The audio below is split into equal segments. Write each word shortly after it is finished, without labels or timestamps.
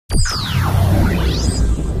Hey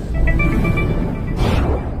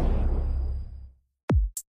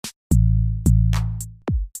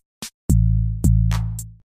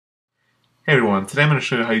everyone, today I'm going to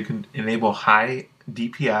show you how you can enable high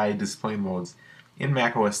DPI display modes in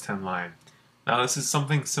macOS 10 Lion. Now this is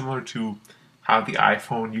something similar to how the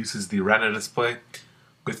iPhone uses the Retina display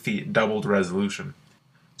with the doubled resolution.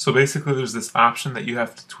 So basically there's this option that you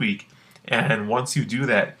have to tweak, and once you do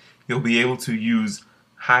that you'll be able to use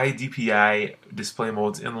high DPI display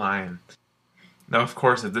modes in Lion. Now of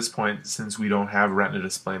course at this point, since we don't have Retina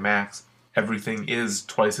Display Max, everything is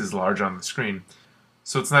twice as large on the screen.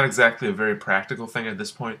 So it's not exactly a very practical thing at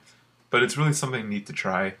this point, but it's really something neat to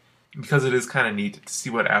try because it is kind of neat to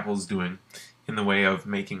see what Apple's doing in the way of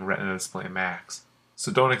making Retina Display Max.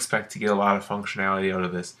 So don't expect to get a lot of functionality out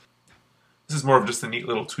of this. This is more of just a neat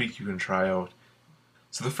little tweak you can try out.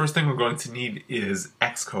 So the first thing we're going to need is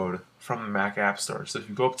Xcode from the Mac App Store. So if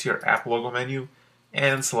you go up to your app logo menu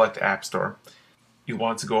and select App Store, you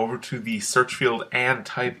want to go over to the search field and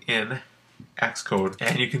type in Xcode,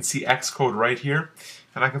 and you can see Xcode right here,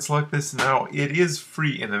 and I can select this now. It is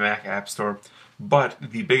free in the Mac App Store, but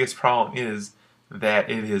the biggest problem is that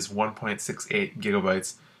it is 1.68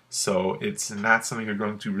 gigabytes, so it's not something you're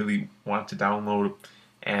going to really want to download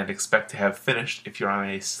and expect to have finished if you're on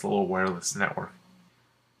a slow wireless network.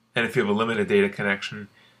 And if you have a limited data connection,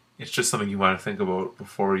 it's just something you want to think about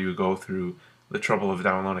before you go through the trouble of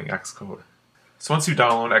downloading Xcode. So once you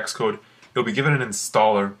download Xcode, you'll be given an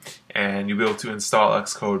installer, and you'll be able to install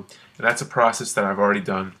Xcode, and that's a process that I've already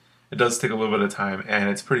done. It does take a little bit of time, and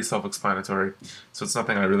it's pretty self-explanatory, so it's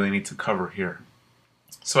nothing I really need to cover here.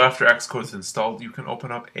 So after Xcode is installed, you can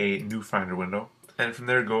open up a new Finder window, and from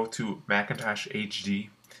there go to Macintosh HD,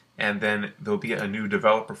 and then there'll be a new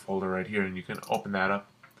developer folder right here, and you can open that up.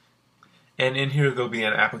 And in here there'll be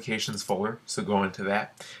an applications folder, so go into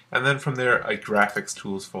that, and then from there a graphics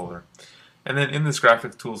tools folder. And then in this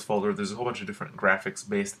graphics tools folder, there's a whole bunch of different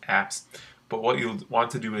graphics-based apps, but what you'll want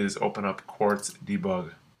to do is open up Quartz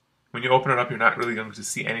Debug. When you open it up, you're not really going to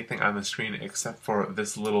see anything on the screen except for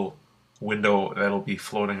this little window that'll be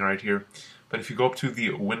floating right here. But if you go up to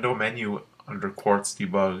the window menu under Quartz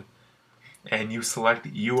Debug, and you select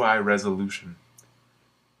UI Resolution,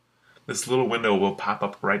 this little window will pop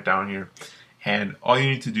up right down here, and all you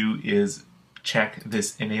need to do is check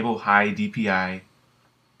this Enable High DPI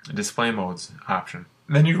Display Modes option.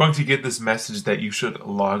 Then you're going to get this message that you should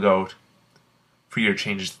log out for your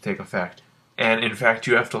changes to take effect. And in fact,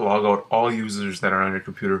 you have to log out all users that are on your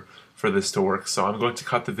computer for this to work. So I'm going to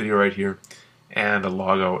cut the video right here and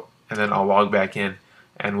log out, and then I'll log back in,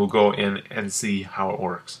 and we'll go in and see how it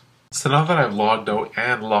works. So now that I've logged out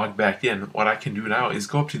and logged back in, what I can do now is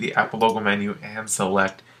go up to the App logo menu and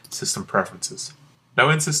select System Preferences. Now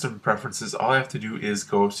in System Preferences, all I have to do is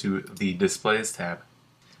go to the Displays tab.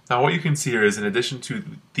 Now what you can see here is, in addition to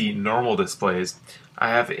the normal displays, I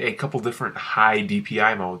have a couple different high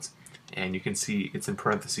DPI modes, and you can see it's in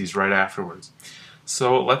parentheses right afterwards.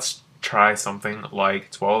 So let's try something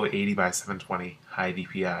like 1280 by 720 high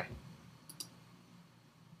DPI.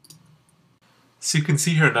 So you can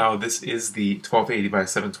see here now, this is the 1280 by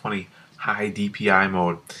 720 high DPI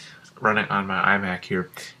mode running on my iMac here,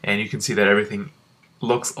 and you can see that everything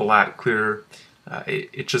looks a lot clearer.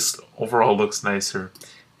 It just overall looks nicer,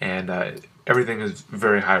 and everything is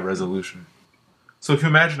very high resolution. So if you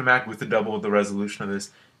imagine a Mac with the double of the resolution of this,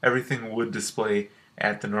 everything would display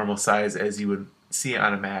at the normal size as you would see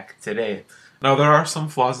on a Mac today. Now there are some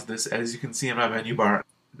flaws with this. As you can see in my menu bar,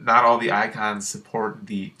 not all the icons support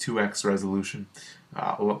the 2x resolution.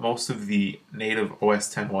 Most of the native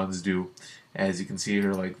OS X ones do, as you can see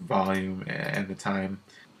here, like volume and the time.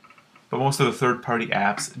 But most of the third-party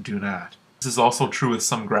apps do not. This is also true with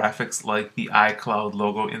some graphics, like the iCloud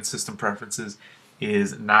logo in System Preferences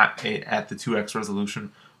is not at the 2x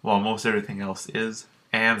resolution, while most everything else is.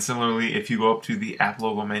 And similarly, if you go up to the App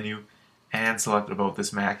logo menu and select About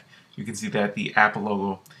This Mac, you can see that the App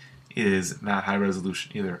logo is not high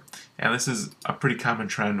resolution either. And this is a pretty common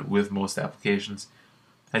trend with most applications.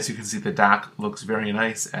 As you can see, the dock looks very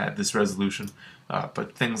nice at this resolution,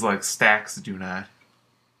 but things like Stacks do not.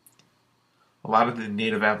 A lot of the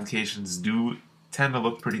native applications do tend to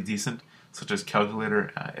look pretty decent, such as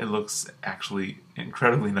Calculator. It looks actually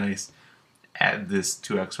incredibly nice at this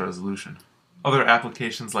 2x resolution. Other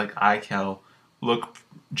applications like iCal look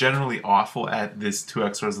generally awful at this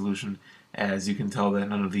 2x resolution, as you can tell that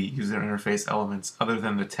none of the user interface elements other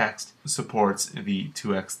than the text supports the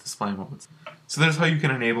 2x display modes. So there's how you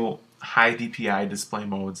can enable high DPI display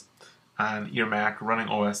modes on your Mac running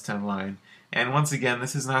OS X Lion. And once again,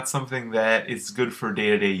 this is not something that is good for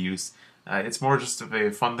day-to-day use. It's more just of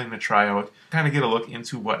a fun thing to try out, kind of get a look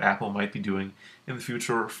into what Apple might be doing in the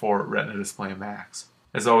future for Retina display Macs.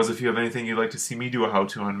 As always, if you have anything you'd like to see me do a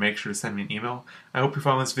how-to on, make sure to send me an email. I hope you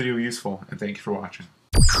found this video useful, and thank you for watching.